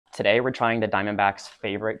Today we're trying the Diamondback's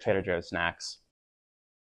favorite Trader Joe's snacks.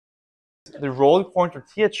 The rolled corn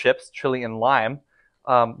tortilla chips, chili and lime.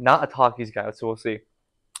 Not a Takis guy, so we'll see.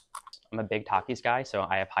 I'm a big Takis guy, so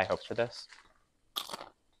I have high hopes for this.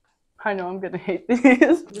 I know I'm gonna hate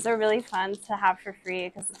these. These are really fun to have for free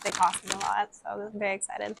because they cost me a lot, so I'm very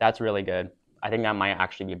excited. That's really good. I think that might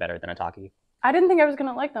actually be better than a Taki. I didn't think I was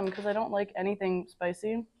gonna like them because I don't like anything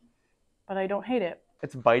spicy, but I don't hate it.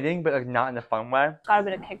 It's biting, but like not in a fun way. Got a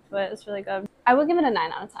bit of kick to it. It's really good. I would give it a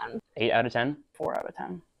 9 out of 10. 8 out of 10? 4 out of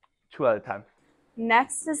 10. 2 out of 10.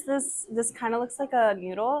 Next is this kind of looks like a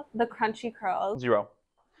noodle, the crunchy curls. 0.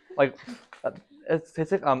 Like, it's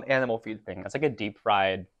like animal feed. Thing. It's like a deep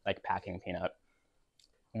fried, like packing peanut.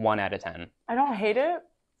 1 out of 10. I don't hate it,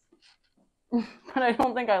 but I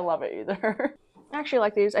don't think I love it either. I actually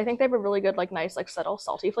like these. I think they have a really good, like, nice, like, subtle,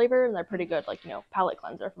 salty flavor, and they're pretty good, like, you know, palate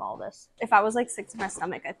cleanser from all of this. If I was like sick to my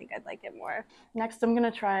stomach, I think I'd like it more. Next, I'm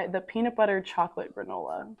gonna try the peanut butter chocolate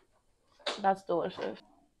granola. That's delicious.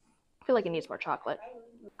 I feel like it needs more chocolate.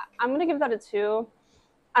 I'm gonna give that a 2.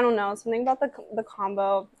 I don't know, something about the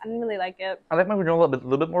combo. I didn't really like it. I like my granola a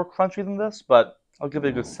little bit more crunchy than this, but I'll give it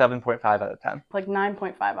a good 7.5 out of 10. Like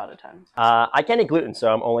 9.5 out of 10. I can't eat gluten,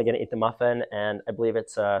 so I'm only going to eat the muffin, and I believe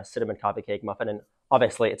it's a cinnamon coffee cake muffin, and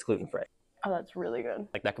obviously it's gluten-free. Oh, that's really good.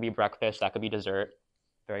 Like that could be breakfast, that could be dessert.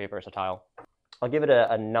 Very versatile. I'll give it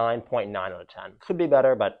a 9.9 out of 10. Could be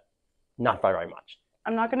better, but not by very much.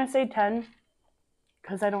 I'm not gonna say 10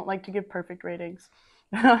 because I don't like to give perfect ratings.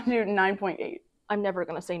 I'll do 9.8. I'm never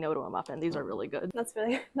going to say no to a muffin. These are really good. That's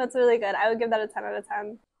really good. I would give that a 10 out of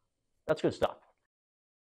 10. That's good stuff.